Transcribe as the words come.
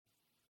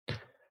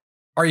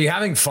Are you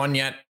having fun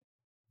yet?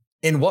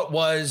 In what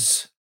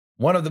was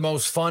one of the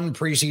most fun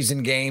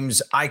preseason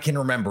games I can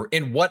remember,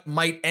 in what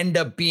might end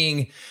up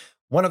being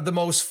one of the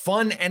most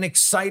fun and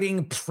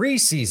exciting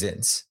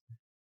preseasons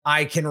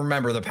I can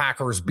remember. The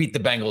Packers beat the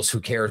Bengals. Who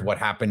cares what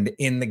happened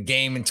in the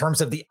game? In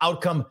terms of the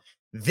outcome,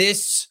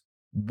 this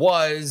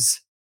was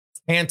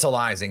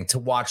tantalizing to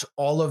watch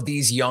all of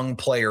these young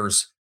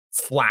players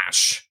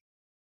flash.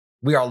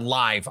 We are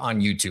live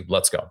on YouTube.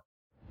 Let's go.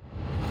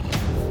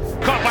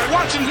 Caught by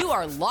Watson. You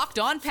are Locked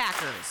On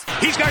Packers.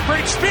 He's got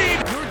great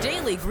speed. Your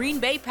daily Green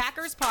Bay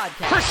Packers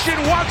podcast.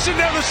 Christian Watson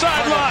down the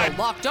sideline.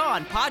 Locked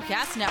On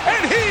Podcast Network.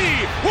 And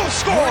he will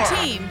score. Your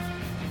team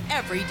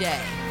every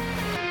day.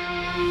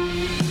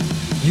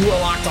 You are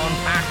Locked On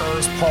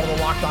Packers, part of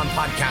the Locked On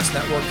Podcast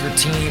Network, your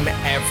team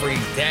every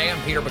day. I'm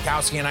Peter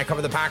Bukowski, and I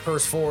cover the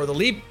Packers for The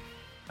Leap,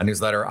 a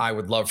newsletter I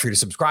would love for you to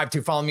subscribe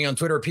to. Follow me on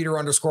Twitter,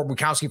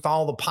 Peter_Bukowski.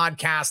 Follow the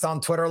podcast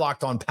on Twitter,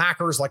 Locked On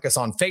Packers. Like us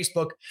on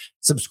Facebook.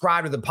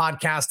 Subscribe to the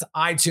podcast,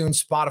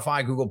 iTunes,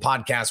 Spotify, Google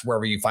Podcasts,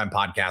 wherever you find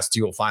podcasts,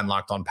 you will find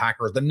Locked On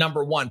Packers, the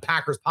number one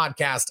Packers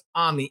podcast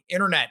on the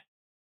internet.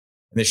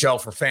 And the show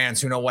for fans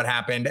who know what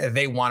happened.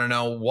 They want to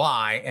know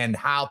why and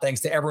how.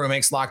 Thanks to everyone who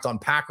makes Locked On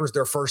Packers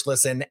their first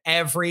listen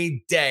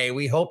every day.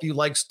 We hope you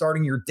like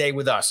starting your day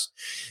with us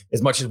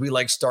as much as we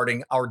like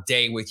starting our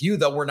day with you,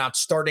 though we're not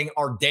starting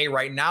our day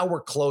right now.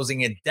 We're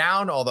closing it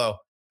down. Although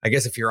I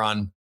guess if you're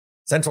on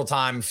Central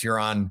Time, if you're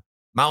on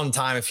Mountain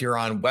Time, if you're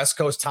on West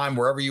Coast Time,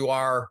 wherever you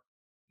are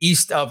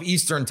east of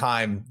Eastern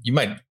Time, you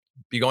might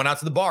be going out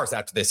to the bars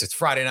after this. It's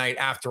Friday night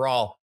after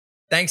all.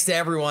 Thanks to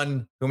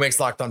everyone who makes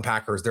Locked On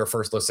Packers their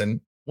first listen.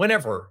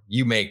 Whenever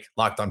you make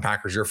Locked On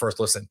Packers your first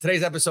listen.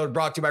 Today's episode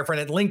brought to you by a friend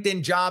at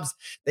LinkedIn Jobs.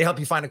 They help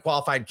you find a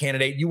qualified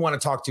candidate you want to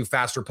talk to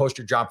faster. Post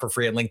your job for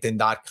free at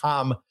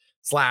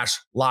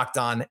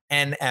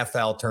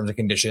linkedin.com/LockedOnNFL. Terms and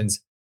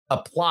conditions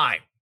apply.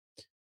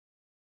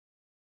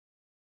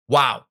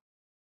 Wow.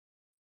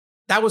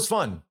 That was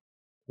fun.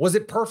 Was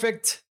it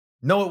perfect?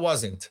 No, it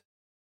wasn't.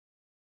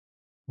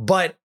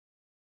 But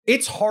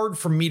it's hard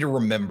for me to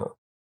remember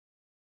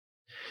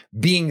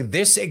being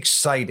this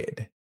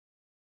excited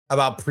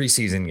about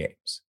preseason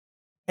games.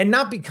 And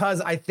not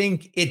because I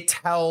think it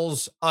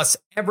tells us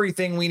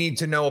everything we need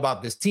to know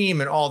about this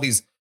team and all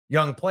these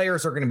young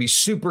players are going to be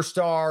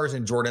superstars,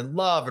 and Jordan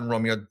Love and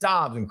Romeo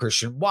Doubs and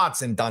Christian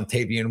Watson,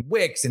 Dontavian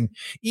Wicks, and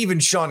even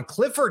Sean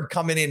Clifford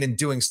coming in and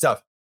doing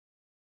stuff.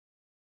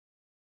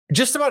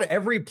 Just about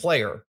every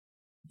player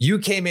you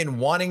came in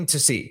wanting to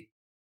see,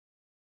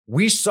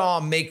 we saw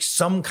make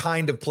some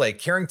kind of play.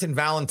 Carrington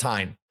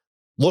Valentine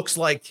looks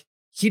like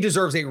he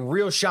deserves a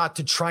real shot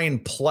to try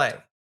and play.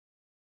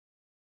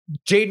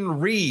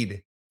 Jaden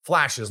Reed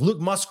flashes.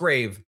 Luke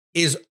Musgrave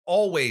is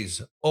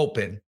always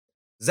open.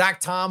 Zach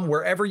Tom,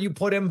 wherever you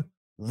put him,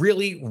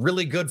 really,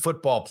 really good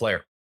football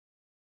player.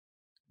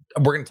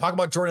 We're going to talk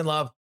about Jordan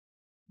Love,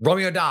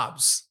 Romeo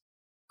Doubs,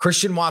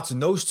 Christian Watson,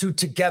 those two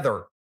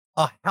together,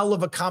 a hell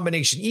of a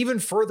combination. Even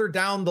further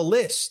down the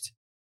list,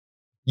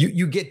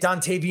 you get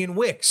Dontavian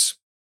Wicks,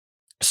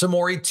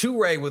 Samori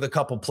Toure with a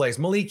couple plays,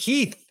 Malik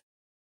Heath.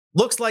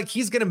 Looks like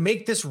he's going to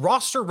make this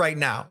roster right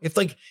now. If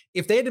they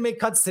had to make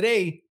cuts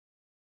today,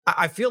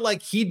 I feel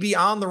like he'd be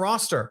on the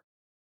roster.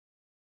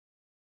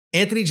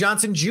 Anthony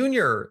Johnson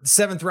Jr., the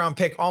 7th round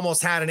pick,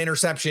 almost had an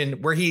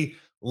interception where he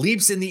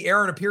leaps in the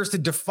air and appears to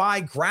defy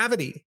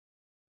gravity.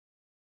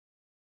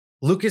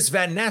 Lucas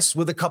Van Ness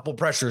with a couple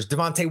pressures.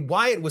 Devontae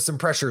Wyatt with some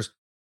pressures.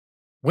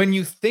 When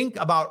you think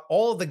about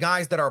all of the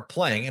guys that are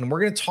playing, and we're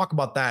going to talk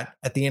about that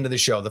at the end of the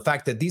show, the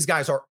fact that these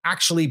guys are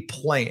actually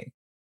playing.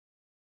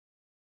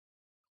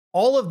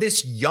 All of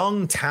this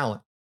young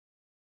talent.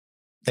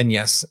 And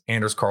yes,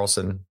 Anders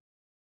Carlson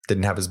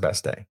didn't have his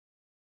best day.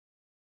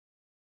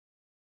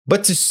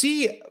 But to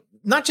see,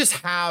 not just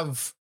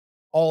have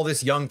all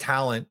this young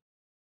talent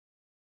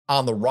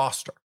on the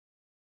roster,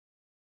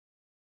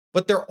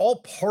 but they're all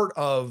part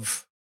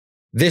of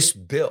this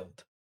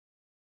build.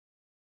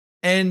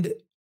 And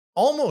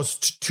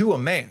almost to a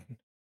man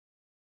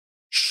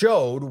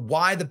showed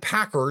why the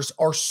Packers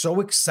are so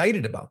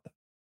excited about them.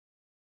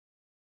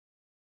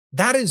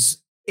 That is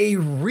a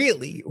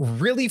really,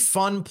 really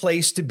fun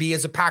place to be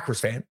as a Packers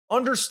fan,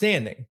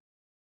 understanding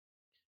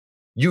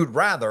you'd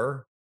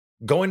rather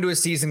go into a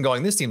season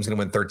going, this team's going to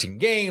win 13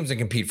 games and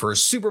compete for a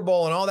Super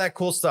Bowl and all that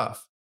cool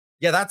stuff.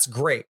 Yeah, that's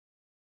great.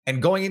 And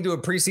going into a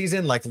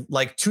preseason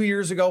like 2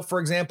 years ago,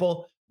 for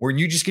example, where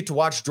you just get to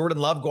watch Jordan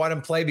Love go out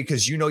and play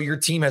because you know your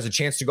team has a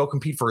chance to go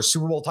compete for a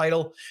Super Bowl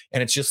title.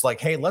 And it's just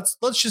like, hey, let's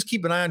just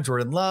keep an eye on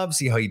Jordan Love,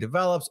 see how he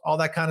develops, all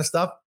that kind of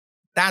stuff.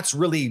 That's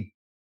really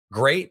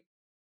great.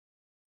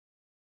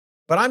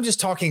 But I'm just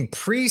talking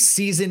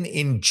preseason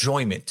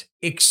enjoyment,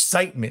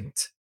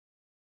 excitement.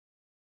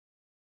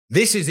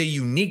 This is a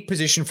unique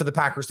position for the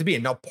Packers to be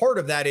in. Now, part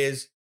of that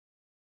is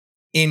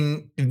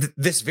in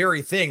this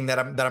very thing that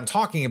I'm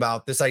talking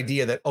about, this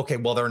idea that, okay,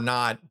 well, they're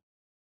not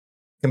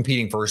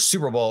competing for a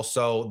Super Bowl,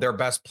 so their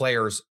best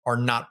players are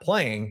not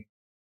playing.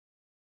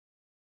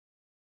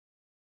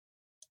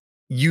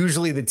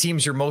 usually the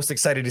teams you're most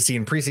excited to see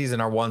in preseason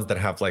are ones that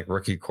have like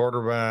rookie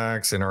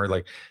quarterbacks and are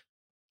like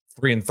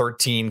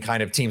 3-13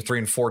 kind of teams,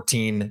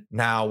 3-14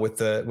 now with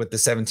the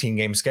 17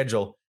 game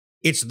schedule.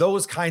 It's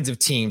those kinds of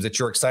teams that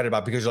you're excited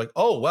about because you're like,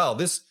 oh, well,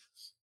 this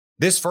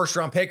first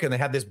round pick, and they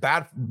had this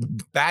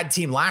bad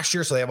team last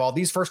year, so they have all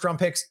these first round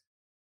picks.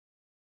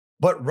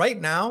 But right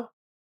now,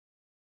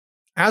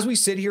 as we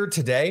sit here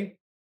today,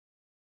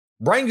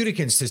 Brian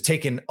Gutekunst has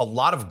taken a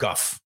lot of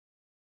guff.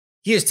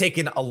 He has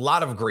taken a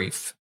lot of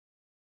grief.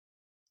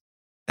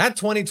 That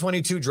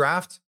 2022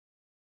 draft,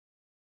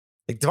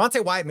 like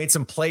Devontae Wyatt made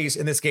some plays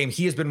in this game.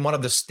 He has been one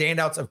of the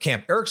standouts of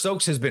camp. Eric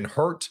Stokes has been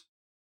hurt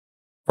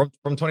from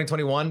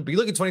 2021. But you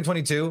look at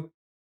 2022,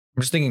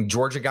 I'm just thinking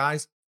Georgia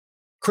guys.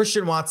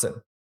 Christian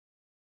Watson,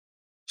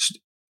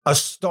 a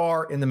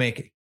star in the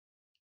making.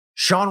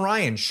 Sean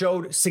Ryan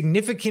showed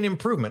significant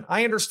improvement.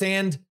 I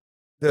understand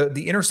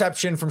the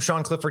interception from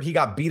Sean Clifford. He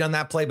got beat on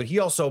that play, but he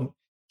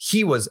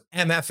was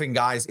MFing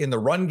guys in the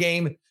run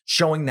game,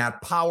 showing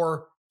that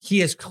power. He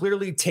has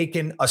clearly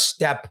taken a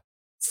step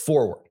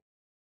forward.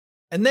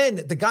 And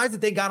then the guys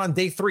that they got on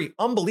day 3,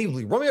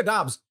 unbelievably, Romeo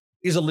Doubs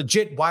is a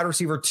legit wide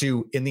receiver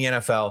 2 in the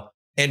NFL.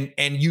 And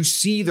you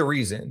see the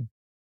reason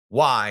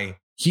why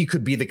he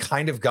could be the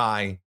kind of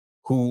guy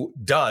who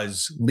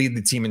does lead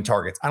the team in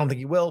targets. I don't think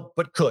he will,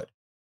 but could.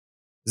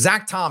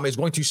 Zach Tom is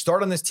going to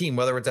start on this team,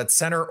 whether it's at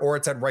center or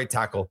it's at right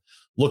tackle.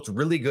 Looked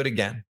really good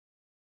again.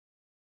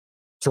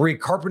 Tariq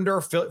Carpenter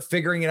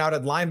figuring it out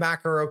at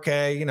linebacker.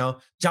 Okay.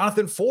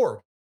 Jonathan Ford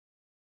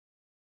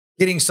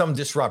getting some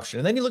disruption.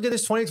 And then you look at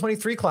this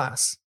 2023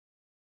 class.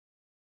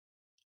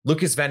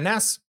 Lucas Van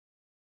Ness.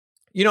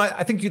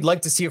 I think you'd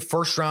like to see a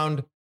first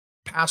round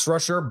pass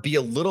rusher be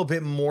a little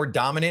bit more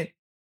dominant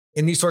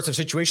in these sorts of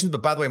situations.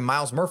 But by the way,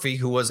 Miles Murphy,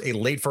 who was a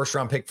late first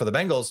round pick for the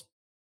Bengals,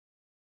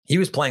 he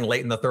was playing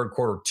late in the third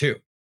quarter too.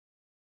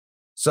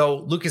 So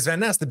Lucas Van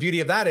Ness, the beauty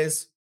of that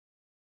is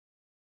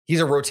he's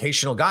a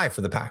rotational guy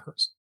for the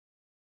Packers.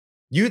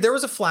 There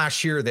was a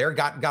flash here or there,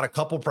 got a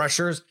couple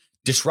pressures,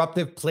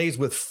 disruptive plays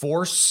with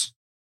force.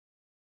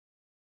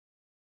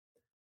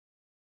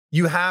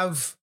 You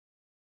have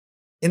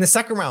in the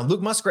second round,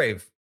 Luke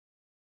Musgrave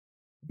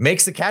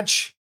makes the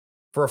catch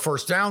for a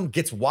first down,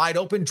 gets wide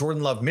open.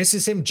 Jordan Love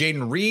misses him.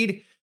 Jaden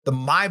Reed, the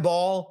my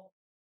ball,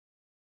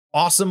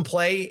 awesome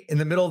play in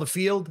the middle of the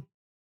field.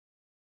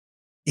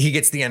 He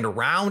gets the end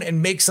around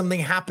and makes something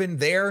happen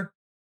there.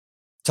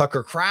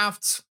 Tucker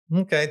Kraft,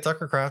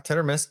 hit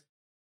or miss.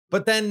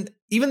 But then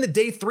even the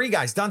day 3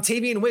 guys,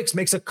 Dontavian Wicks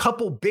makes a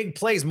couple big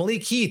plays.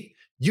 Malik Heath,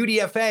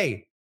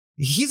 UDFA.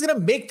 He's going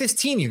to make this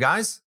team, you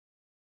guys.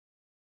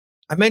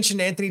 I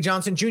mentioned Anthony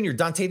Johnson Jr.,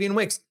 Dontavian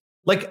Wicks.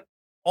 Like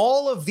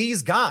all of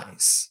these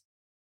guys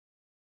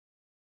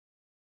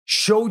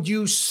showed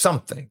you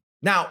something.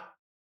 Now,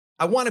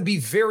 I want to be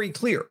very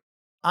clear.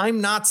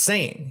 I'm not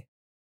saying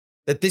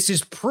that this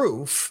is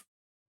proof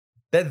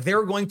that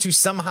they're going to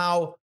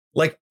somehow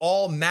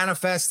all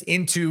manifest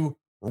into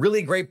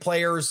really great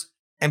players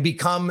and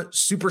become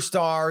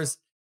superstars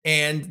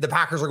and the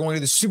Packers are going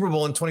to the Super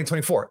Bowl in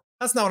 2024.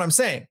 That's not what I'm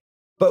saying.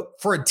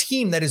 But for a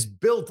team that is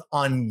built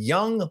on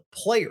young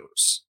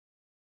players,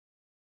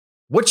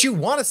 what you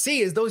want to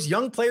see is those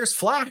young players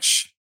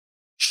flash.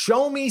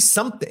 Show me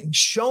something.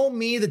 Show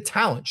me the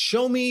talent.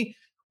 Show me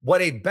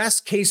what a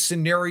best case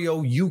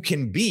scenario you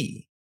can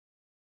be.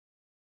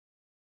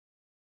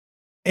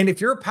 And if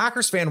you're a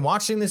Packers fan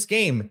watching this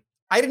game,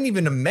 I didn't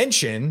even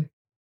mention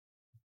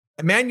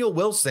Emmanuel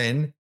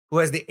Wilson, who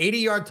has the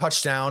 80-yard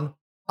touchdown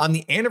on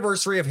the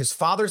anniversary of his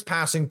father's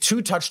passing,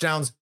 2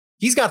 touchdowns.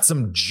 He's got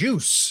some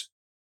juice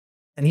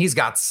and he's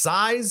got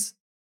size.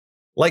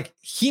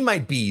 He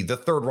might be the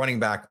third running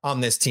back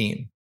on this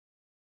team.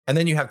 And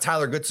then you have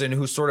Tyler Goodson,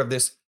 who's sort of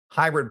this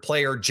hybrid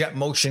player, jet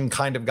motion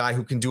kind of guy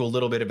who can do a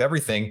little bit of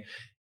everything.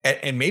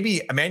 And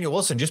maybe Emmanuel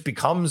Wilson just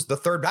becomes the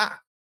third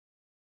back.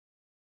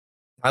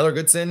 Tyler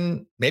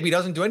Goodson maybe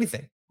doesn't do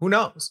anything. Who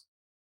knows?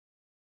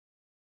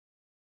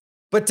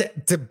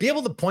 But to be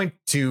able to point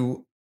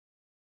to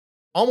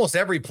almost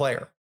every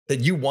player that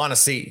you want to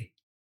see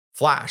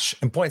flash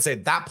and point and say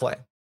that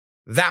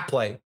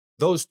play,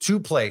 those 2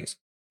 plays,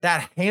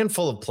 that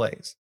handful of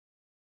plays,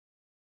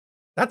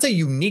 that's a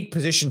unique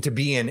position to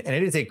be in. And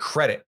it is a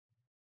credit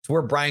to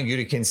where Brian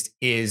Gutekunst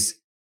is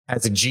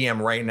as a GM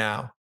right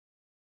now.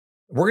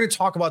 We're going to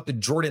talk about the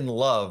Jordan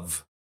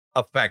Love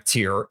effect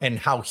here and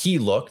how he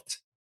looked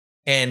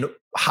and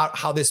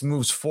how this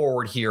moves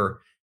forward here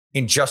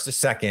in just a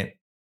second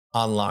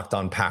on Locked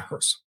On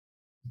Packers.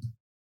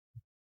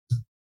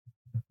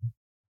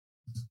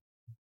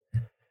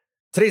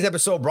 Today's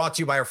episode brought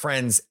to you by our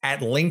friends at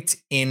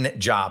LinkedIn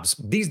Jobs.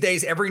 These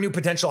days, every new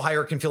potential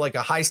hire can feel like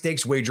a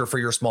high-stakes wager for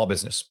your small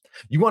business.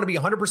 You want to be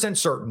 100%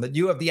 certain that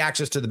you have the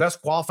access to the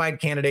best qualified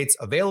candidates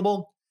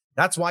available.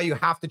 That's why you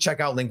have to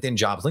check out LinkedIn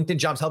Jobs. LinkedIn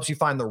Jobs helps you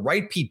find the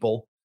right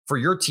people for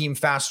your team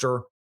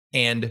faster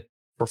and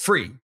for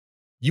free.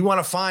 You want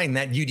to find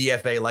that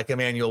UDFA like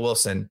Emmanuel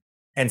Wilson.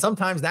 And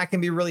sometimes that can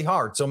be really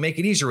hard. So make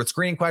it easier with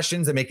screening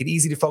questions and make it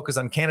easy to focus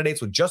on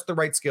candidates with just the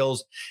right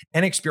skills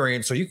and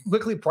experience so you can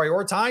quickly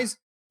prioritize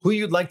who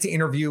you'd like to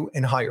interview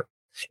and hire.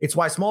 It's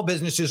why small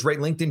businesses rate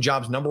LinkedIn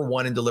Jobs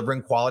 #1 in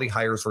delivering quality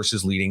hires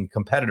versus leading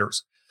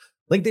competitors.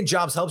 LinkedIn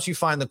Jobs helps you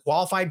find the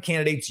qualified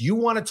candidates you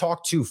want to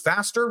talk to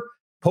faster.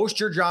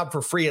 Post your job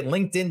for free at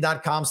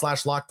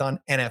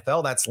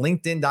linkedin.com/lockedonnfl. That's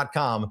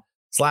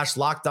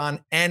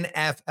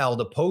linkedin.com/lockedonnfl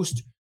to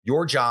post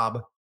your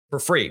job for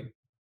free.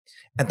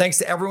 And thanks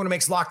to everyone who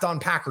makes Locked On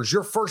Packers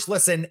your first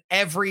listen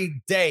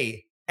every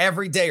day,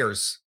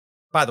 everydayers.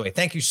 By the way,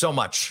 thank you so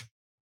much.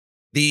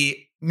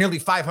 The nearly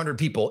 500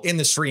 people in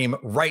the stream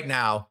right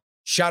now,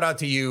 shout out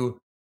to you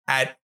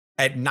at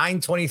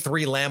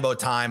 9:23 Lambeau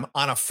time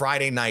on a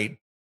Friday night.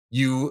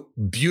 You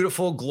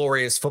beautiful,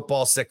 glorious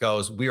football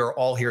sickos. We are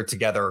all here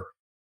together.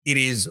 It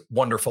is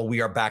wonderful.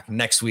 We are back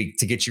next week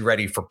to get you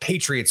ready for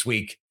Patriots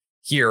Week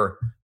here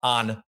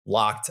on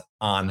Locked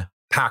On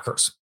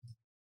Packers.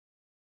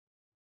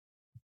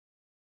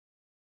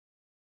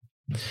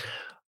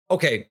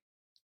 Okay,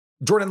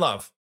 Jordan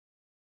Love.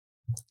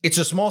 It's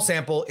a small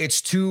sample.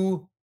 It's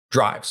 2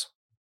 drives.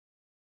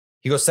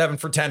 He goes 7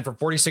 for 10 for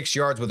 46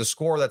 yards with a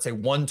score that's a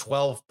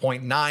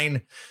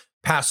 112.9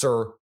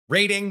 passer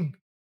rating.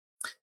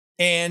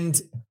 And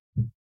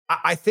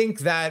I think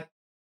that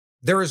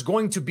there is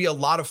going to be a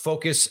lot of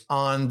focus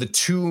on the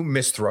 2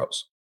 missed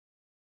throws.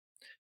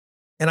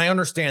 And I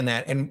understand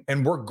that.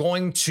 And we're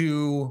going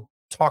to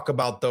talk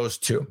about those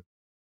 2.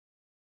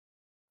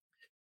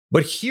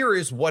 But here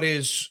is what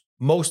is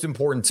most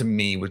important to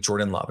me with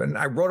Jordan Love. And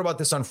I wrote about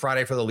this on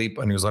Friday for the Leap,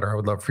 a newsletter I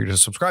would love for you to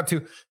subscribe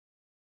to.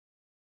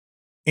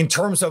 In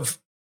terms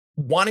of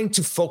wanting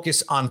to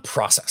focus on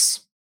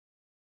process.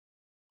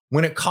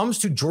 When it comes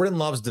to Jordan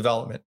Love's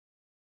development,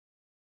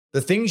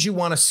 the things you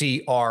want to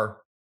see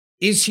are,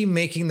 is he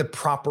making the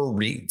proper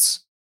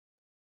reads?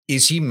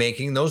 Is he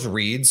making those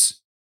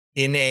reads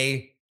in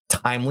a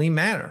timely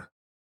manner?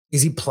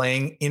 Is he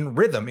playing in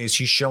rhythm? Is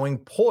he showing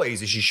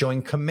poise? Is he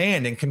showing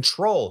command and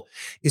control?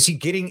 Is he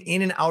getting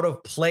in and out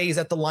of plays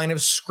at the line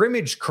of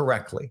scrimmage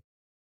correctly?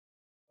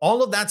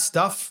 All of that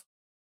stuff,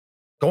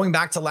 going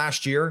back to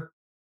last year,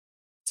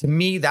 to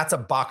me, that's a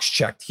box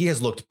checked. He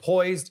has looked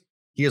poised.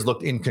 He has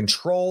looked in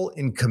control,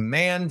 in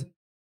command.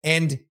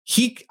 And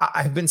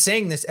I've been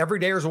saying this,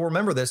 everydayers will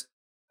remember this.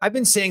 I've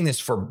been saying this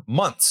for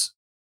months.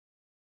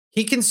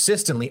 He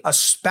consistently,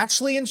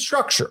 especially in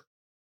structure,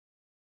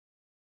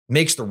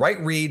 makes the right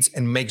reads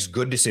and makes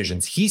good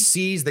decisions. He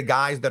sees the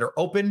guys that are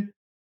open.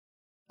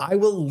 I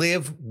will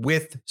live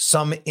with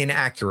some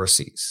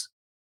inaccuracies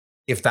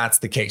if that's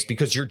the case,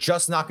 because you're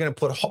just not going to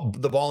put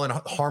the ball in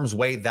harm's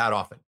way that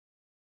often.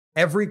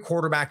 Every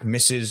quarterback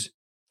misses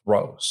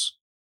throws.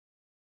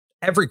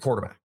 Every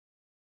quarterback.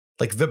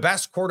 Like the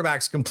best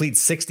quarterbacks complete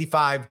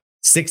 65,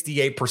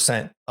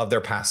 68% of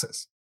their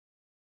passes.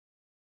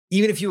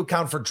 Even if you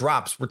account for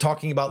drops, we're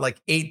talking about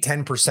like 8,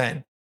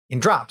 10% in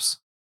drops,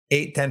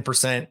 8,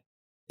 10%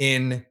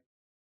 in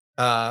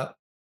pass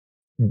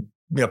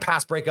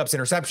breakups,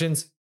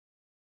 interceptions.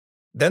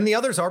 Then the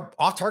others are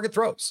off-target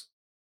throws.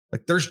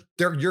 Like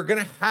you're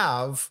going to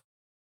have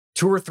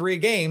 2 or 3 a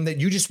game that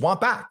you just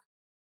want back.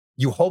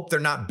 You hope they're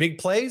not big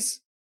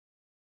plays.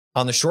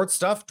 On the short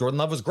stuff, Jordan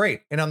Love was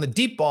great. And on the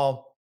deep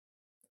ball.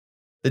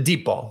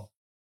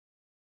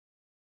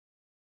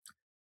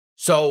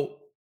 So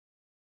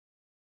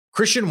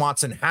Christian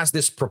Watson has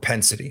this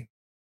propensity.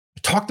 I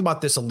talked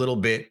about this a little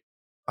bit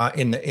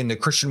in the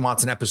Christian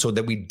Watson episode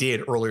that we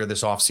did earlier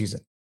this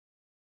offseason.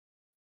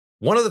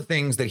 One of the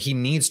things that he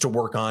needs to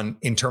work on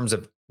in terms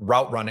of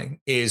route running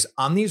is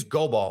on these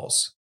go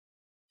balls,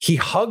 he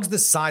hugs the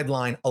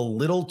sideline a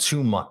little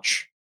too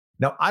much.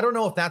 Now, I don't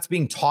know if that's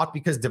being taught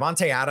because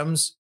Devontae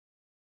Adams,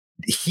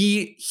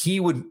 he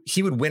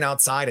would win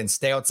outside and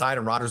stay outside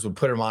and Rodgers would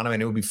put him on him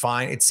and it would be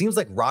fine. It seems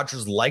like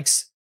Rodgers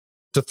likes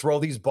to throw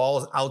these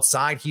balls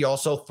outside. He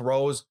also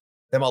throws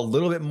them a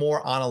little bit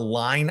more on a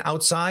line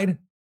outside.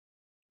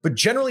 But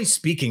generally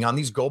speaking, on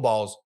these go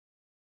balls,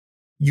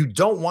 you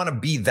don't want to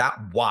be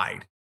that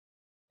wide.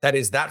 That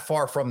is that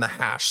far from the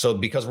hash. So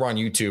because we're on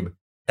YouTube,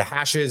 the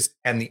hashes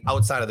and the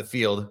outside of the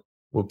field,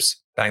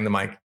 whoops, bang the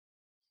mic.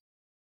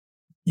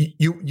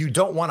 You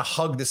don't want to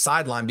hug the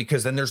sideline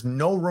because then there's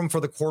no room for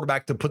the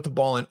quarterback to put the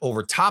ball in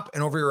over top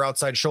and over your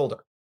outside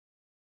shoulder.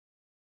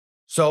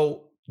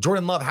 So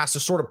Jordan Love has to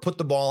sort of put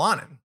the ball on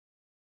him.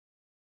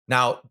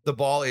 Now the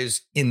ball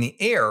is in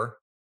the air,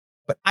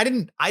 but I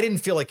didn't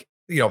feel like,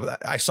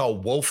 I saw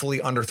woefully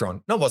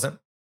underthrown. No, it wasn't.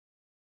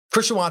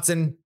 Christian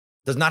Watson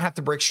does not have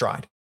to break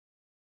stride.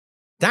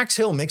 Dax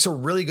Hill makes a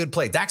really good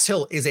play. Dax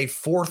Hill is a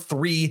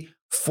 4.3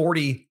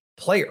 40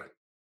 player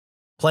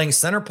playing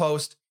center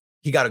post.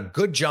 He got a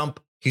good jump.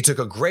 He took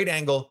a great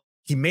angle.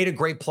 He made a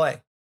great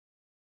play.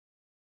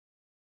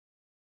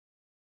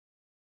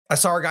 I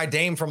saw our guy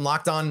Dame from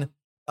Locked On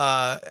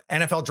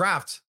NFL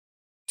Draft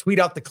tweet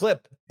out the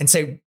clip and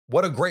say,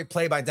 what a great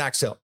play by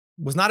Dax Hill.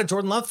 It was not a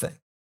Jordan Love thing.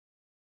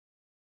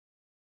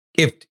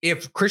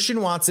 If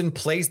Christian Watson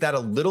plays that a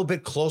little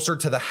bit closer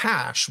to the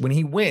hash when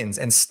he wins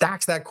and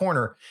stacks that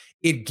corner,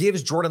 it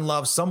gives Jordan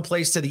Love some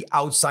place to the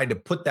outside to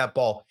put that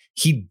ball.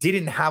 He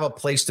didn't have a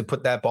place to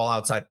put that ball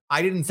outside.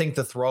 I didn't think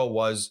the throw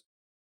was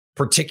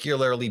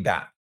particularly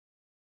bad.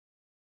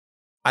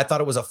 I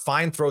thought it was a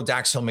fine throw.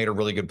 Dax Hill made a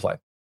really good play.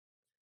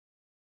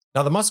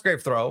 Now, the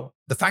Musgrave throw,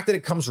 the fact that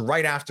it comes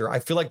right after, I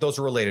feel like those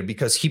are related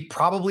because he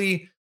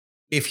probably,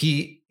 if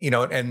he,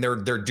 and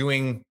they're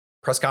doing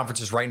press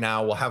conferences right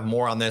now. We'll have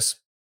more on this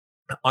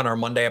on our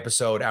Monday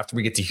episode after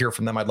we get to hear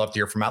from them. I'd love to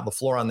hear from Matt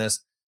LaFleur on this.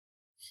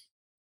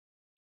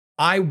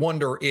 I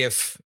wonder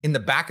if in the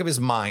back of his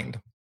mind,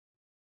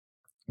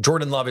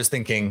 Jordan Love is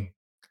thinking,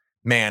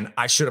 man,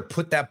 I should have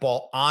put that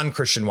ball on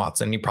Christian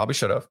Watson. He probably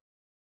should have.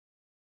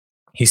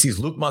 He sees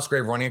Luke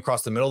Musgrave running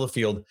across the middle of the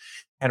field.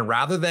 And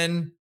rather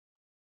than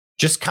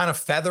just kind of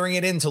feathering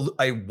it into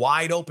a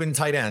wide open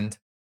tight end,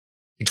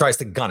 he tries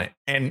to gun it.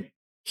 And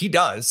he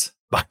does,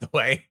 by the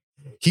way.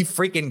 He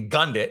freaking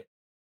gunned it.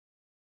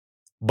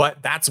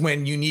 But that's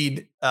when you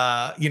need,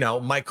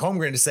 Mike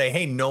Holmgren to say,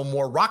 hey, no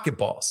more rocket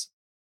balls.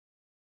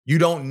 You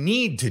don't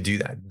need to do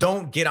that.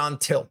 Don't get on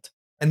tilt.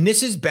 And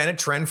this has been a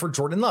trend for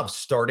Jordan Love,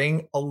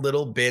 starting a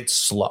little bit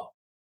slow.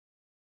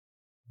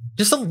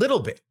 Just a little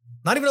bit.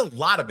 Not even a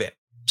lot of it.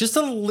 Just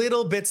a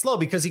little bit slow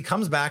because he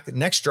comes back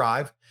next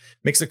drive,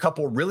 makes a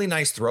couple really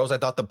nice throws. I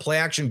thought the play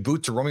action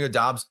boot to Romeo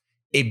Doubs,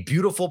 a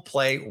beautiful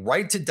play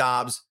right to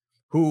Doubs,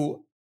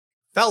 who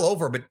fell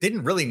over but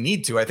didn't really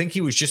need to. I think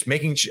he was just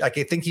I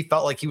think he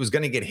felt like he was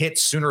going to get hit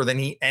sooner than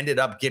he ended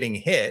up getting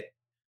hit.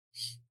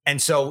 And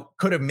so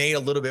could have made a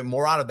little bit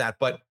more out of that.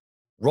 But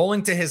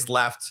rolling to his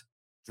left,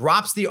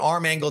 drops the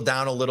arm angle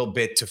down a little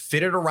bit to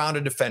fit it around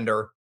a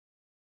defender.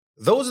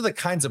 Those are the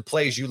kinds of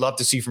plays you love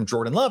to see from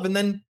Jordan Love. And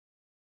then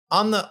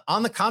on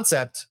the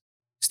concept,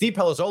 Steve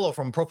Palazzolo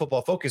from Pro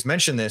Football Focus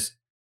mentioned this.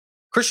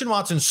 Christian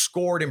Watson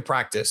scored in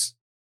practice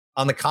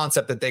on the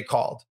concept that they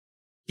called.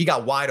 He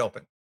got wide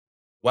open.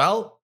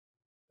 Well,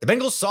 the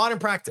Bengals saw it in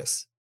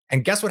practice.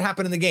 And guess what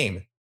happened in the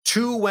game?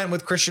 2 went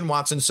with Christian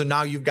Watson. So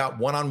now you've got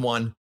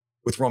 1-on-1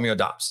 with Romeo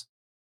Doubs.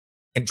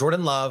 And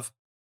Jordan Love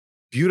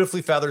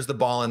beautifully feathers the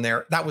ball in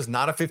there. That was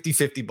not a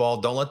 50-50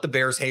 ball. Don't let the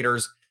Bears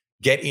haters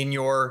get in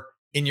your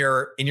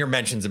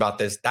mentions about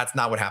this. That's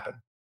not what happened.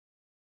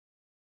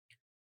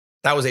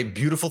 That was a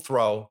beautiful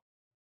throw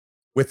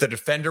with the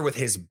defender with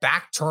his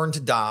back turned to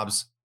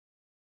Doubs.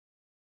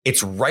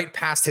 It's right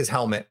past his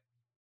helmet,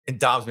 and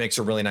Doubs makes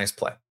a really nice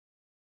play.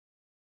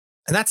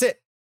 And that's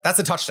it. That's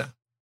a touchdown.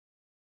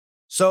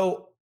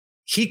 So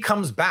he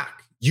comes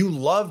back. You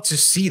love to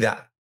see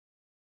that.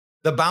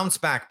 The bounce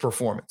back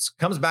performance.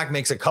 Comes back,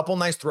 makes a couple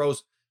nice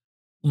throws,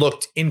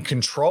 looked in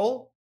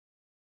control,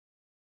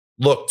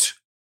 looked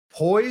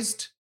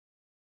poised,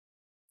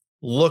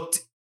 looked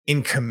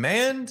in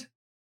command,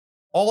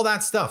 all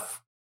that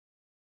stuff.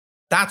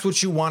 That's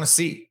what you want to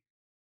see.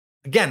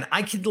 Again,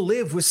 I could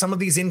live with some of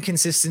these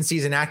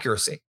inconsistencies in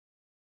accuracy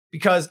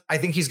because I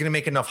think he's going to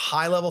make enough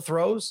high-level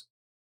throws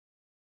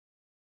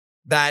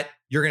that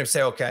you're going to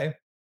say, okay.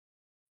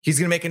 He's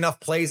going to make enough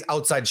plays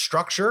outside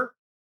structure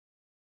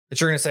that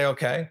you're going to say,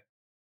 okay.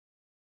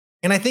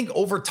 And I think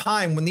over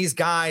time, when these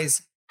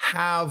guys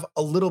have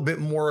a little bit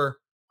more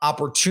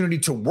opportunity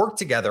to work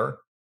together,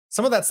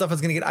 some of that stuff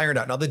is going to get ironed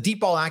out. Now, the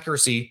deep ball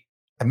accuracy,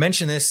 I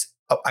mentioned this,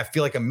 I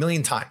feel like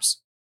 1,000,000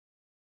 times.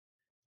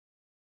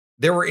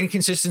 There were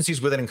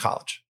inconsistencies with it in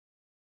college.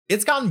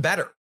 It's gotten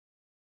better.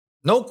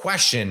 No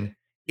question,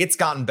 it's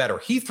gotten better.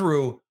 He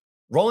threw,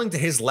 rolling to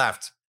his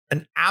left,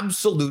 an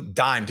absolute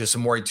dime to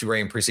Samori Toure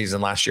in preseason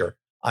last year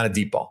on a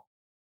deep ball.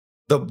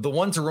 The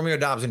one to Romeo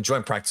Doubs in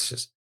joint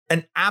practices,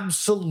 an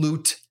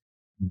absolute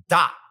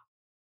dot.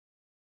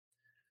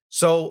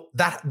 So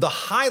that the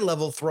high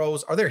level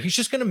throws are there. He's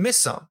just going to miss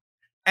some.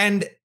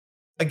 And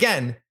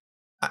again,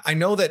 I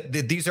know that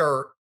these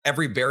are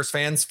every Bears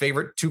fan's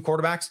favorite 2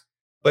 quarterbacks,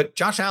 but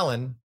Josh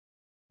Allen,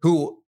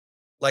 who,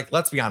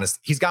 let's be honest,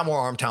 he's got more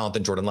arm talent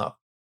than Jordan Love.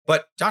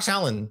 But Josh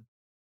Allen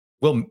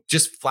will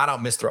just flat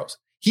out miss throws.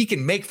 He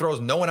can make throws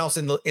no one else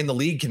in the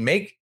league can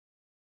make.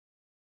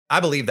 I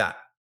believe that.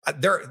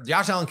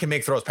 Josh Allen can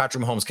make throws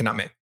Patrick Mahomes cannot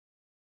make.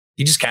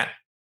 He just can't.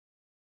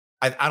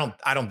 I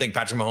don't think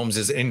Patrick Mahomes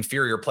is an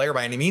inferior player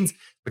by any means,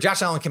 but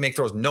Josh Allen can make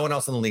throws no one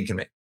else in the league can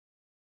make.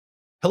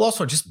 He'll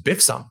also just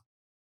biff some.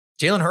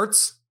 Jalen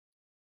Hurts,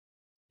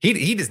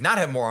 he does not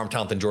have more arm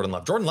talent than Jordan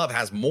Love. Jordan Love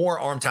has more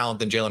arm talent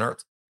than Jalen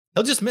Hurts.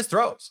 He'll just miss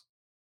throws.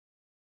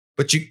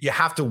 But you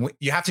have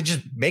to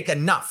just make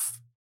enough.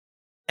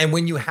 And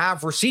when you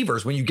have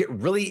receivers, when you get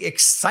really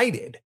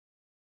excited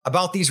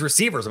about these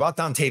receivers, about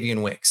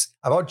Dontavian Wicks,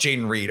 about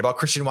Jaden Reed, about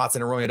Christian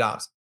Watson and Romeo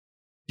Doubs,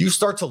 you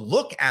start to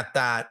look at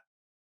that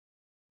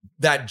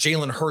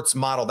Jalen Hurts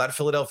model, that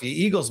Philadelphia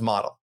Eagles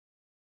model,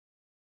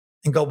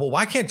 and go, well,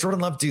 why can't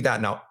Jordan Love do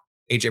that? Now,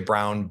 A.J.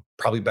 Brown,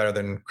 probably better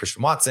than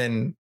Christian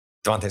Watson.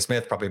 Devontae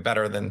Smith, probably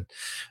better than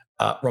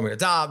Romeo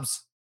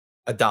Doubs.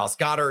 Dallas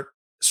Goedert,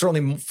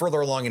 certainly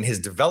further along in his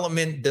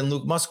development than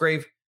Luke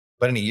Musgrave.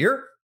 But in a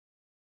year,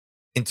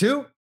 in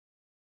 2,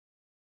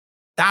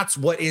 that's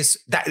what is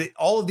that.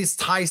 All of these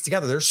ties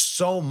together. There's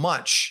so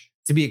much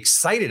to be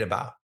excited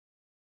about.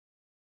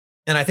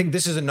 And I think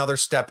this is another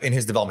step in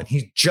his development.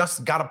 He's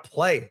just got to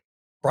play.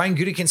 Brian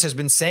Gutekunst has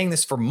been saying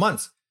this for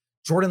months.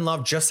 Jordan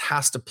Love just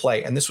has to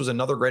play. And this was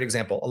another great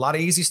example. A lot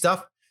of easy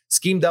stuff.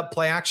 schemed up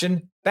play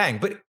action, bang.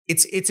 But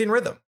it's in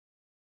rhythm.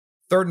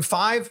 3rd and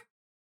 5,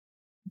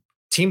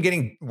 team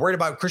getting worried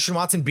about Christian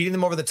Watson beating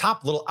them over the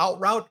top, little out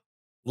route,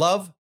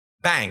 Love,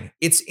 bang.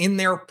 It's in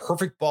there,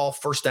 perfect ball,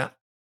 first down.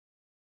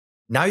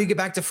 Now you get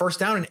back to first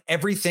down and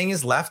everything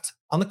is left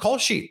on the call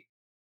sheet.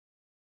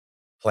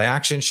 Play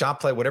action, shot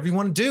play, whatever you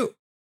want to do.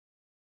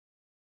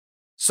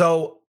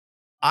 So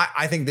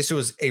I think this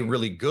was a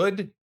really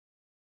good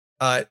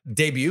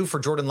debut for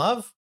Jordan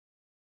Love.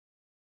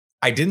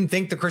 I didn't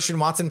think the Christian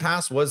Watson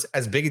pass was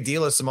as big a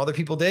deal as some other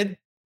people did.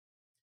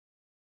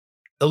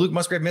 The Luke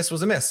Musgrave miss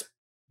was a miss.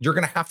 You're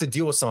going to have to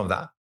deal with some of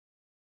that.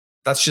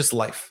 That's just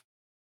life.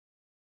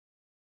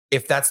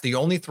 If that's the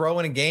only throw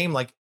in a game,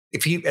 like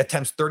if he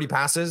attempts 30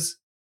 passes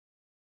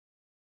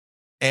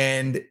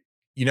and,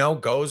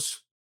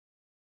 goes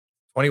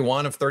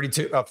 21 of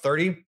 32 of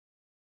 30.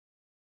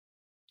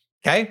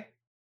 Okay.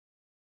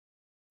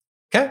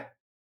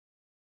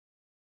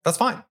 That's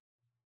fine.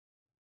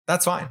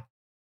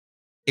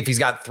 If he's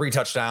got 3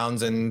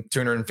 touchdowns and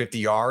 250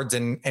 yards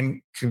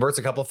and converts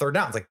a couple of third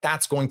downs, like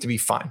that's going to be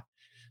fine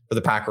for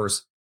the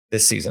Packers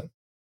this season.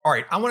 All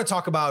right. I want to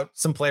talk about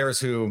some players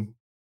who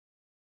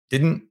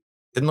didn't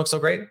look so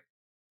great,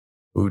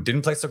 who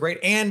didn't play so great,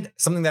 and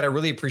something that I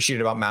really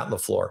appreciated about Matt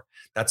LaFleur.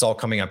 That's all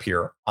coming up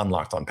here on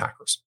Locked On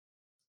Packers.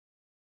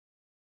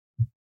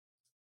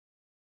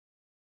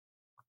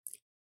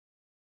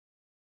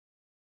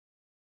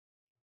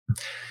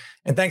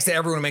 And thanks to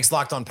everyone who makes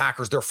Locked On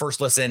Packers their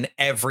first listen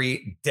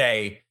every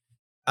day.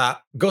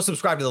 Go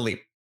subscribe to The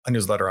Leap, a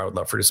newsletter I would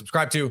love for you to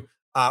subscribe to.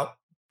 A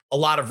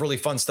lot of really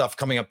fun stuff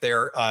coming up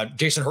there.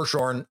 Jason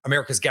Hirschhorn,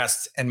 America's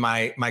Guest, and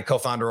my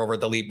co-founder over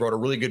at The Leap, wrote a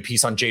really good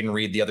piece on Jaden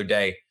Reed the other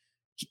day.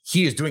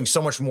 He is doing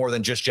so much more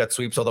than just jet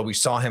sweeps, although we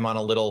saw him on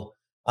a little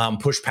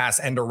push pass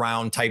end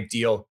around type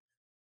deal.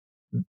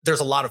 There's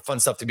a lot of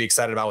fun stuff to be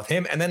excited about with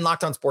him. And then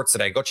Locked On Sports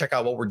Today. Go check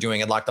out what we're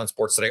doing at Locked On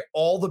Sports Today.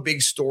 All the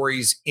big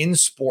stories in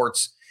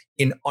sports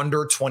in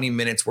under 20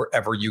 minutes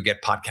wherever you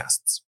get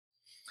podcasts.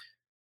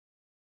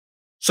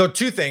 So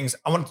 2 things.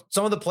 I want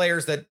some of the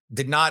players that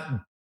did not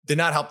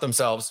help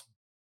themselves.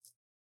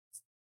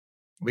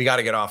 We got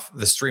to get off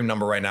the stream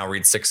number right now.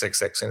 Read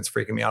 666 and it's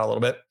freaking me out a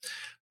little bit.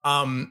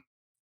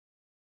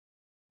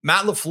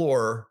 Matt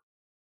LaFleur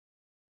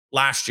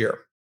last year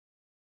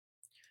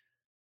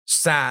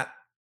sat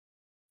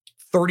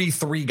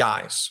 33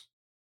 guys.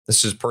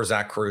 This is per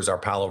Zach Cruz, our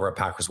pal over at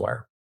Packers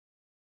Wire,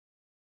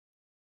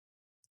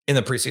 in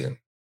the preseason,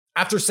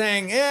 after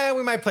saying,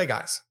 we might play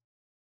guys.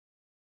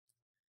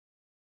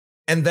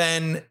 And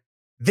then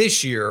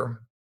this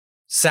year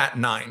sat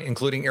 9,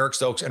 including Eric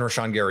Stokes and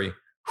Rashawn Gary,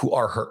 who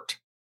are hurt.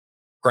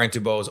 Grant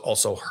Dubois is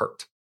also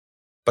hurt,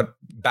 but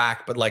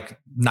back, but like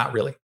not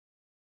really.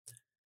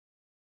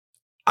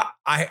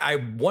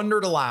 I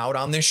wondered aloud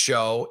on this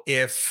show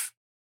if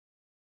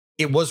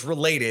it was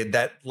related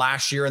that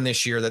last year and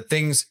this year that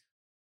things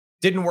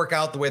didn't work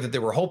out the way that they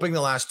were hoping the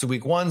last 2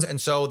 week ones.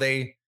 And so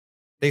they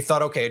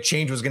thought, okay, a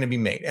change was going to be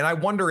made. And I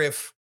wonder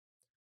if,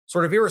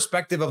 sort of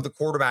irrespective of the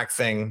quarterback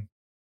thing,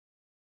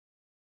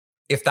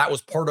 if that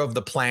was part of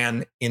the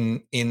plan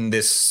in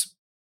this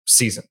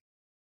season.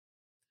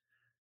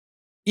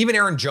 Even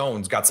Aaron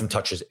Jones got some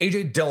touches.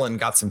 AJ Dillon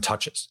got some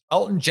touches.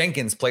 Elton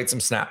Jenkins played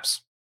some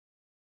snaps.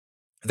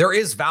 There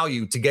is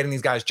value to getting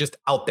these guys just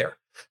out there.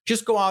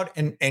 Just go out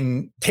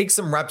and take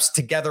some reps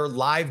together,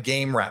 live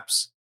game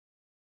reps.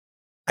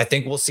 I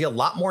think we'll see a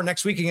lot more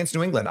next week against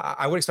New England.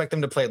 I would expect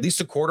them to play at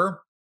least a quarter.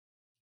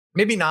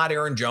 Maybe not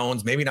Aaron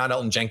Jones, maybe not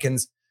Elton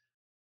Jenkins,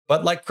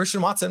 but like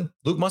Christian Watson,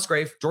 Luke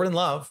Musgrave, Jordan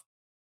Love,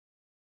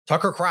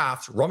 Tucker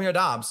Kraft, Romeo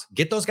Doubs,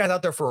 get those guys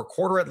out there for a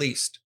quarter at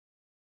least.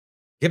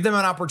 Give them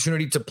an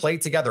opportunity to play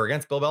together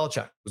against Bill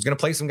Belichick, who's going to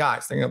play some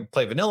guys. They're going to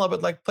play vanilla,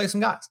 but like play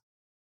some guys.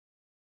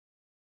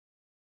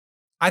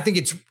 I think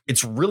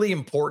it's really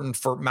important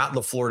for Matt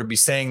LaFleur to be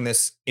saying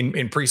this in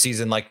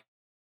preseason, like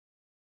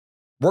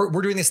we're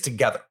doing this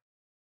together.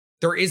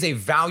 There is a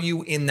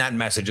value in that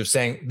message of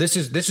saying this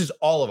is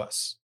all of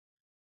us.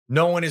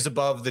 No one is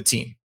above the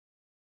team.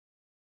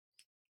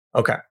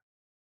 Okay.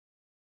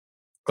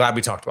 Glad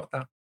we talked about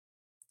that.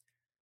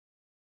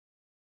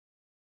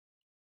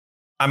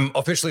 I'm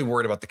officially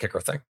worried about the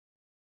kicker thing.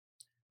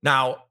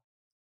 Now,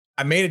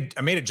 I made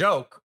a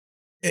joke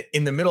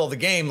in the middle of the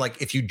game.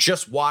 Like if you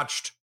just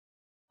watched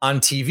on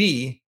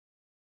TV,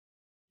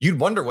 you'd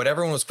wonder what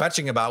everyone was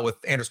fetching about with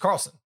Anders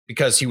Carlson,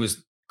 because he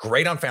was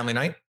great on family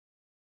night.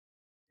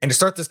 And to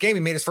start this game, he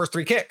made his first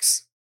 3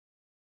 kicks.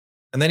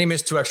 And then he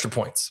missed 2 extra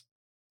points.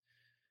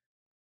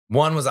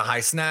 One was a high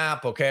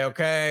snap.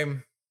 Okay.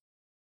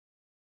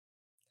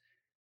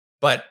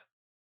 But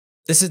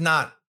this is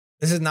not it.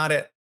 This is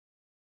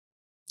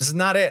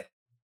not it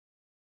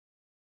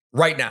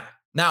right now.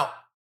 Now,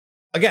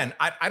 again,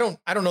 I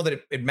don't know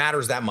that it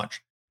matters that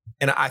much.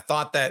 And I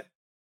thought that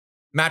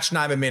Matt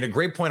Schneidman made a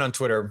great point on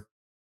Twitter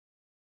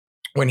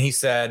when he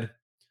said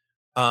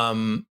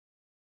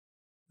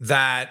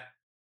that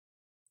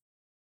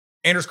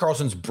Anders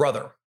Carlson's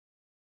brother,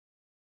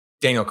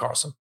 Daniel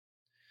Carlson,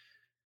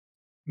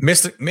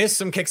 missed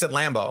some kicks at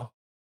Lambeau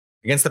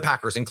against the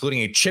Packers,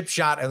 including a chip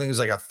shot. I think it was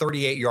like a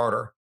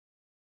 38-yarder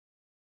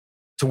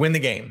to win the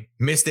game.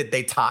 Missed it.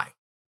 They tie.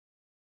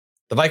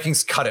 The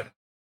Vikings cut him.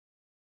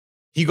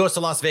 He goes to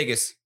Las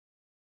Vegas.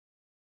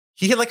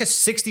 He hit like a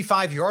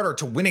 65-yarder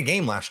to win a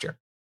game last year.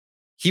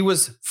 He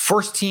was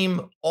first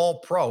team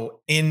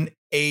All-Pro in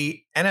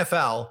a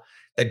NFL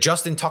that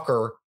Justin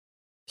Tucker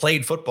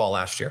played football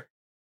last year.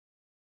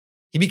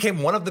 He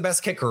became one of the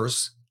best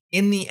kickers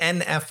in the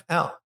NFL.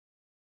 Now,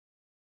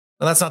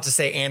 that's not to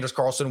say Anders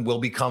Carlson will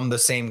become the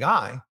same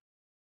guy.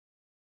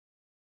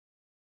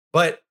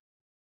 But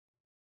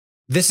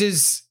this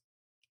is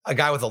a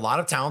guy with a lot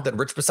of talent that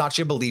Rich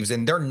Bisaccia believes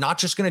in. They're not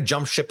just going to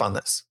jump ship on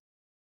this.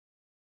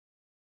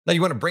 Now,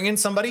 you want to bring in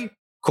somebody?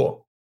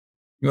 Cool.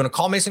 You want to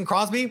call Mason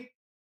Crosby?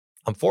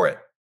 I'm for it.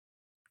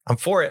 I'm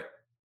for it.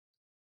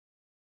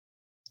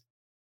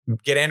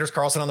 Get Anders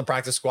Carlson on the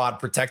practice squad,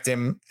 protect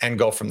him, and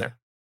go from there.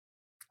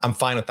 I'm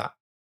fine with that.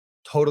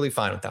 Totally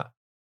fine with that.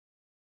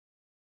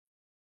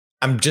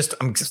 I'm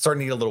starting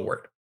to get a little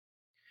worried.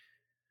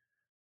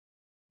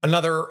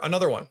 Another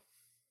one.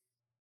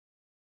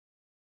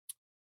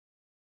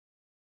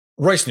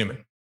 Royce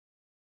Newman.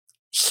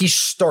 He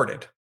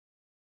started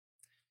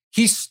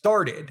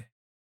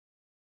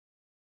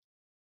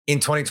in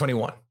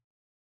 2021.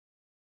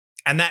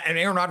 And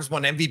Aaron Rodgers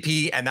won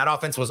MVP, and that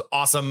offense was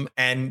awesome,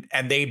 and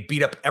they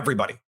beat up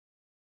everybody.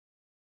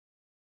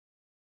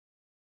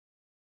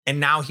 And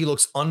now he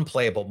looks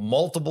unplayable.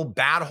 Multiple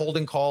bad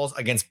holding calls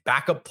against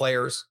backup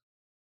players.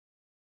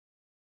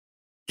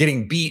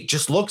 Getting beat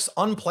just looks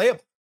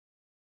unplayable.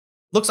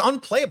 Looks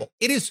unplayable.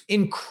 It is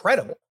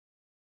incredible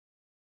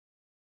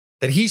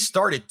that he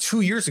started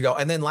 2 years ago,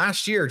 and then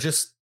last year,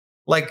 just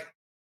like,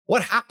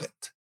 what happened?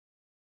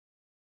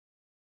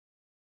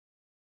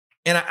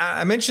 And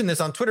I mentioned this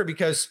on Twitter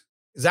because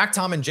Zach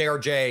Tom and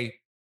JRJ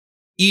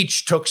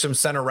each took some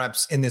center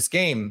reps in this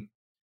game.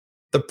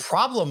 The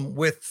problem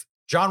with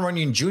John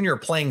Runyon Jr.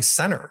 playing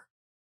center,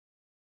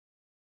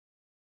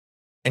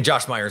 and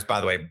Josh Myers,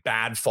 by the way,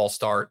 bad false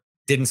start,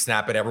 didn't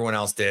snap it. Everyone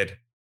else did.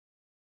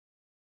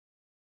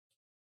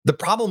 The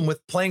problem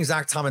with playing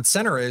Zach Tom at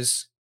center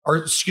is,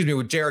 with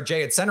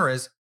JRJ at center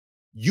is,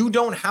 you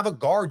don't have a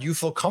guard you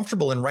feel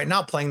comfortable in right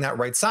now playing that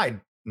right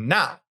side.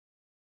 Now,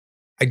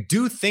 I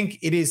do think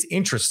it is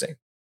interesting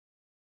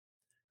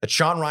that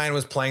Sean Rhyan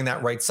was playing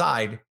that right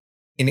side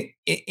in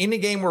a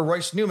game where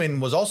Royce Newman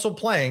was also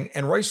playing,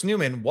 and Royce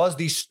Newman was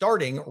the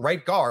starting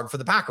right guard for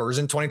the Packers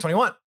in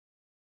 2021.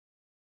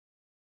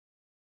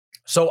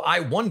 So I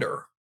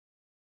wonder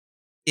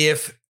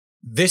if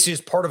this is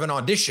part of an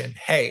audition.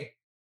 Hey,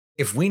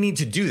 if we need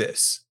to do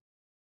this,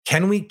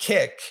 can we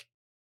kick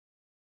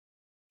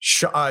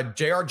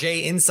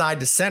JRJ inside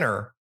to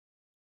center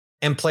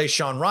and play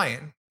Sean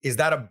Rhyan? Is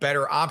that a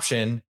better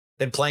option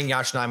than playing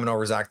Yosh Nijman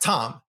over Zach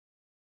Tom?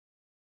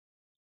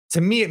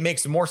 To me, it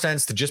makes more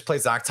sense to just play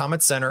Zach Tom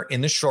at center in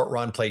the short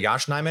run, play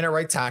Yosh Nijman at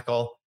right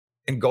tackle,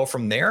 and go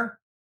from there.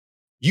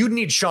 You'd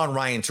need Sean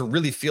Rhyan to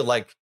really feel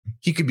like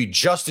he could be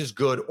just as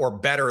good or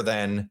better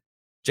than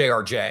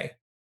JRJ.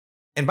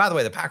 And by the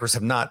way, the Packers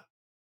have not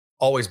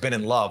always been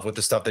in love with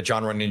the stuff that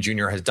John Runyon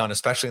Jr. has done,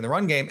 especially in the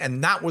run game.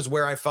 And that was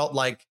where I felt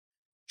like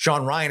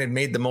Sean Rhyan had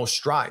made the most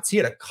strides. He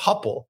had a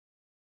couple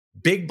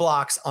big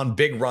blocks on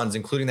big runs,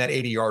 including that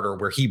 80-yarder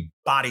where he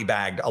body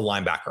bagged a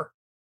linebacker,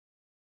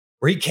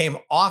 where he came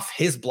off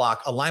his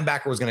block. A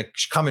linebacker was going to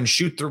come and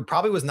shoot through,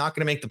 probably was not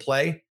going to make the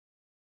play,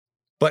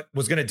 but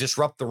was going to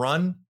disrupt the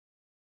run.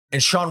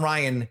 And Sean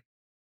Rhyan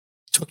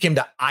took him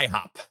to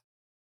IHOP.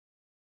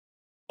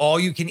 All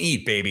you can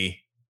eat,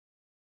 baby.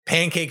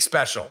 Pancake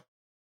special.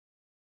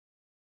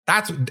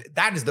 That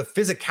is the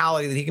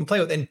physicality that he can play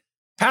with. And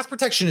pass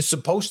protection is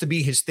supposed to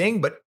be his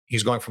thing, but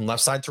he's going from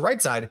left side to right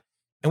side.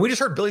 And we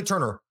just heard Billy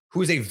Turner,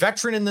 who is a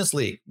veteran in this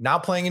league, now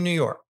playing in New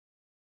York.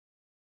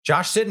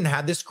 Josh Sidden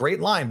had this great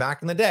line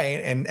back in the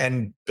day,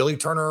 and Billy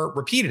Turner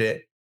repeated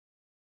it,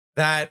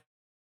 that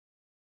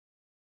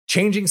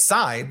changing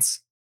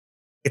sides,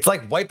 it's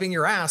like wiping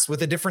your ass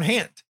with a different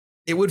hand.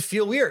 It would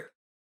feel weird.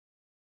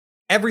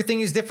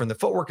 Everything is different. The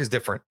footwork is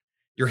different.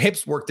 Your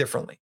hips work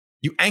differently.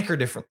 You anchor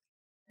differently.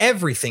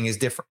 Everything is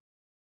different.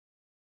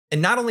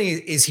 And not only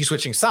is he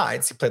switching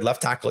sides, he played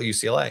left tackle at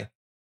UCLA,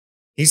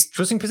 he's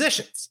switching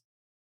positions.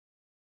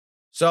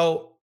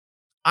 So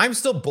I'm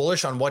still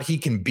bullish on what he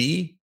can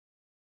be,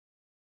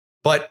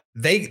 but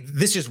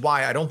this is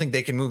why I don't think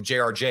they can move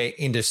JRJ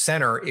into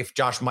center if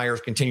Josh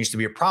Myers continues to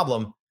be a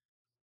problem.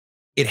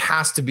 It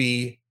has to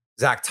be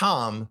Zach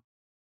Tom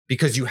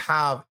because you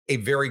have a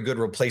very good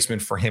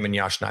replacement for him and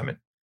Yosh Nijman.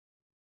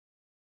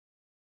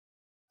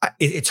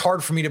 It's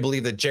hard for me to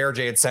believe that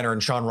JRJ at center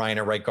and Sean Rhyan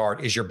at right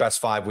guard is your best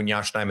five when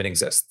Yosh Nijman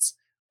exists.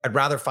 I'd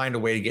rather find a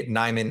way to get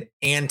Nijman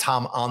and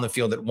Tom on the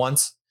field at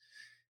once.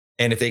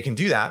 And if they can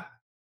do that,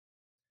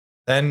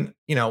 then,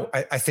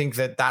 I think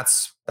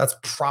that's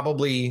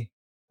probably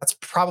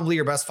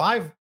your best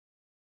five.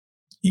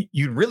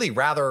 You'd really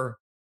rather,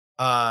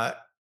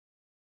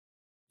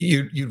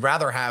 you'd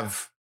rather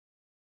have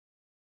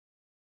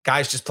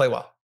guys just play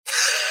well.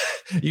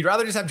 You'd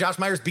rather just have Josh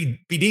Myers be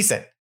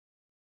decent.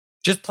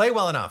 Just play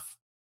well enough.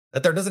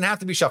 that there doesn't have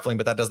to be shuffling,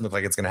 but that doesn't look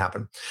like it's going to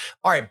happen.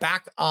 All right,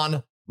 back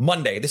on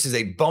Monday. This is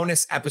a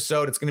bonus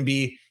episode. It's going to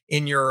be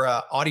in your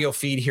audio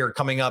feed here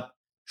coming up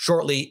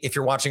shortly. If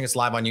you're watching us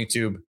live on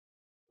YouTube,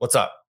 what's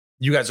up?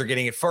 You guys are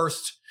getting it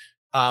first.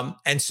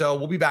 And so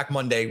we'll be back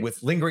Monday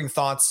with lingering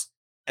thoughts,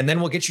 and then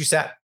we'll get you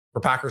set for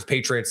Packers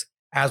Patriots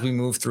as we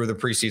move through the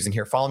preseason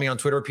here. Follow me on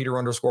Twitter,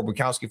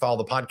 Peter_Bukowski. Follow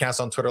the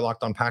podcast on Twitter,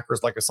 Locked On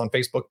Packers. Like us on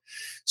Facebook.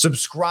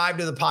 Subscribe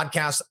to the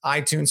podcast,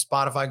 iTunes,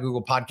 Spotify,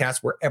 Google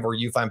Podcasts, wherever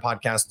you find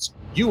podcasts,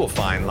 you will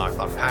find Locked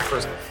On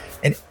Packers.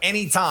 And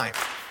anytime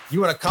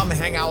you want to come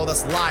hang out with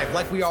us live,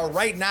 like we are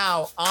right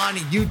now on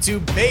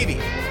YouTube,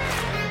 baby,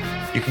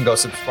 you can go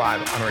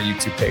subscribe on our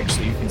YouTube page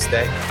so you can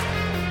stay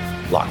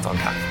Locked On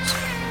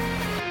Packers.